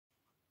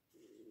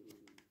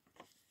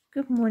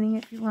Good morning,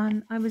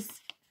 everyone. I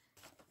was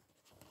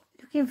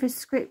looking for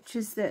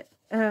scriptures that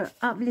are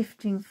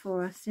uplifting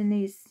for us in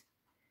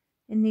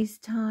these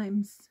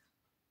times.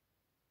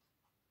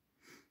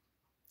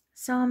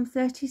 Psalm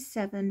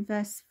 37,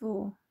 verse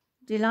 4.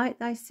 Delight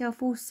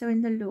thyself also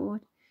in the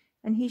Lord,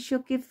 and he shall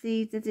give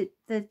thee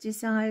the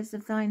desires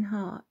of thine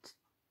heart.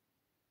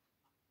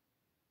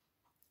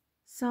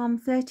 Psalm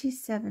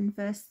 37,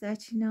 verse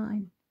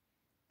 39.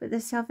 But the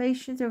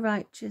salvation of the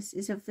righteous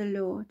is of the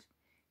Lord.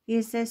 He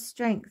is their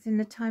strength in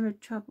the time of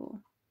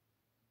trouble.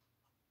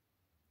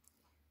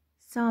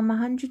 Psalm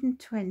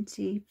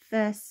 120,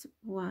 verse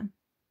 1.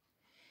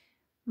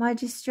 My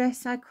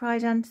distress I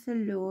cried unto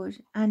the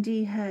Lord, and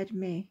he heard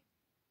me.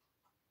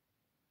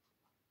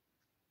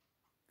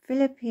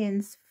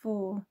 Philippians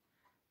 4,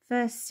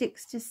 verse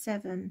 6 to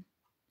 7.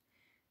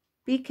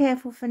 Be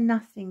careful for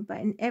nothing, but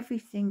in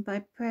everything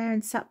by prayer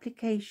and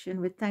supplication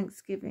with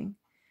thanksgiving.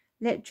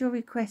 Let your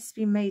requests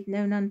be made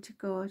known unto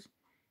God,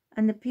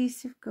 and the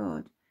peace of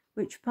God,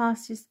 which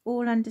passeth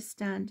all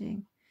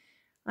understanding,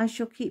 I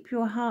shall keep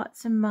your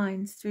hearts and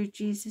minds through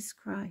Jesus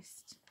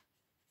Christ.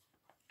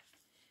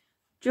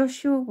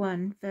 Joshua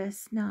 1,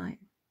 verse 9.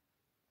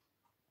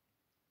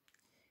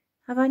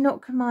 Have I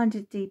not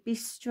commanded thee, be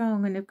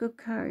strong and of good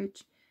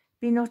courage,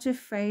 be not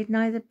afraid,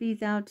 neither be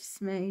thou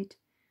dismayed,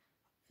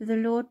 for the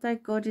Lord thy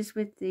God is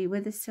with thee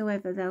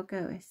whithersoever thou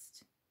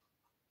goest.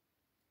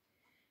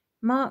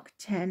 Mark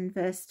 10,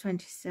 verse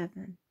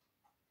 27.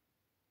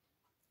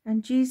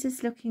 And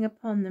Jesus looking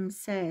upon them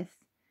saith,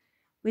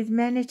 with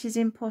men it is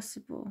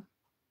impossible,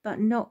 but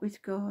not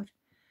with God,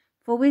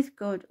 for with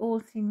God all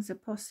things are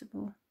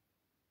possible.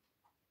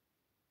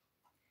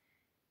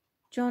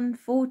 John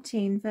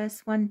 14,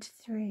 verse 1 to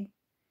 3.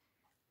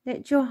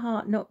 Let your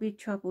heart not be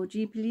troubled.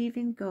 Ye believe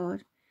in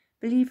God,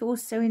 believe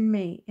also in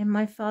me. In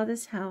my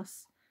Father's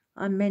house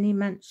are many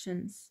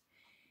mansions.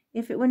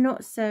 If it were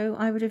not so,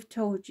 I would have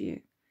told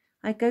you.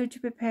 I go to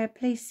prepare a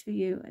place for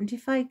you, and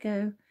if I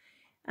go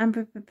and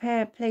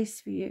prepare a place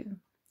for you,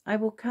 I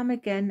will come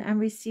again and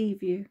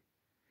receive you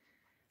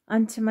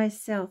unto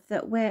myself,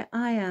 that where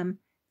I am,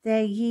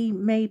 there ye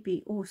may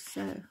be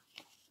also.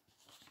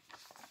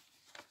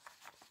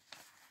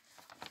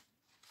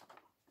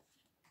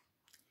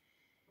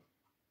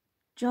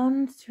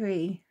 John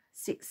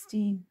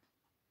 3:16.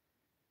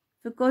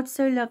 For God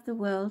so loved the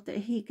world that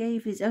he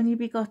gave his only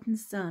begotten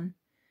Son,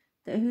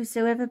 that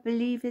whosoever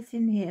believeth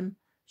in him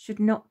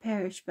should not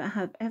perish but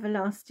have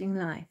everlasting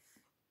life.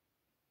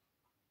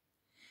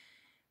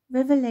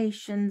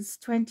 Revelations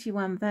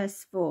 21,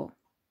 verse 4.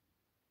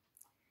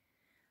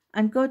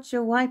 And God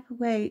shall wipe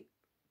away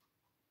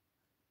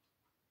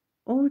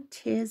all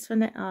tears from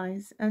their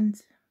eyes,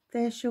 and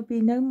there shall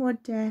be no more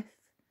death,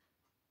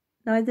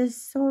 neither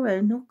sorrow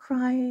nor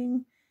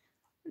crying,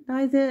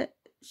 neither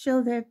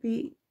shall there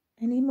be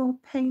any more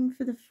pain,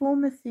 for the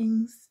former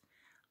things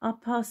are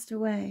passed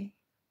away.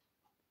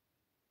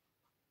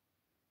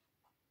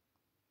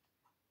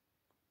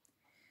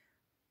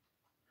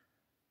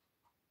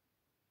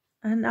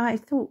 And I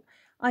thought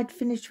I'd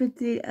finish with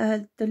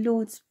the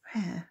Lord's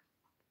Prayer.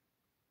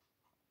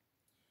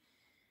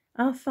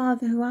 Our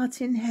Father who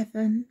art in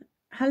heaven,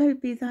 hallowed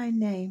be thy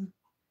name.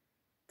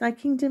 Thy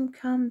kingdom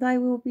come, thy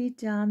will be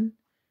done,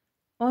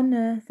 on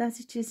earth as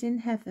it is in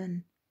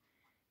heaven.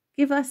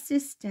 Give us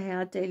this day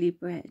our daily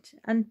bread,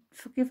 and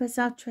forgive us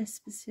our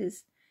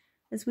trespasses,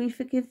 as we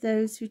forgive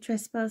those who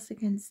trespass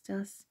against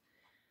us.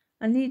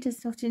 And lead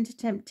us not into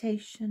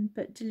temptation,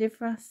 but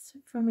deliver us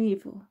from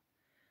evil.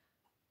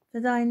 For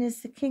thine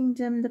is the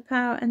kingdom, the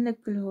power, and the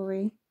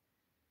glory,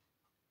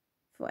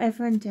 for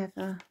ever and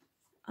ever.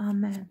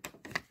 Amen.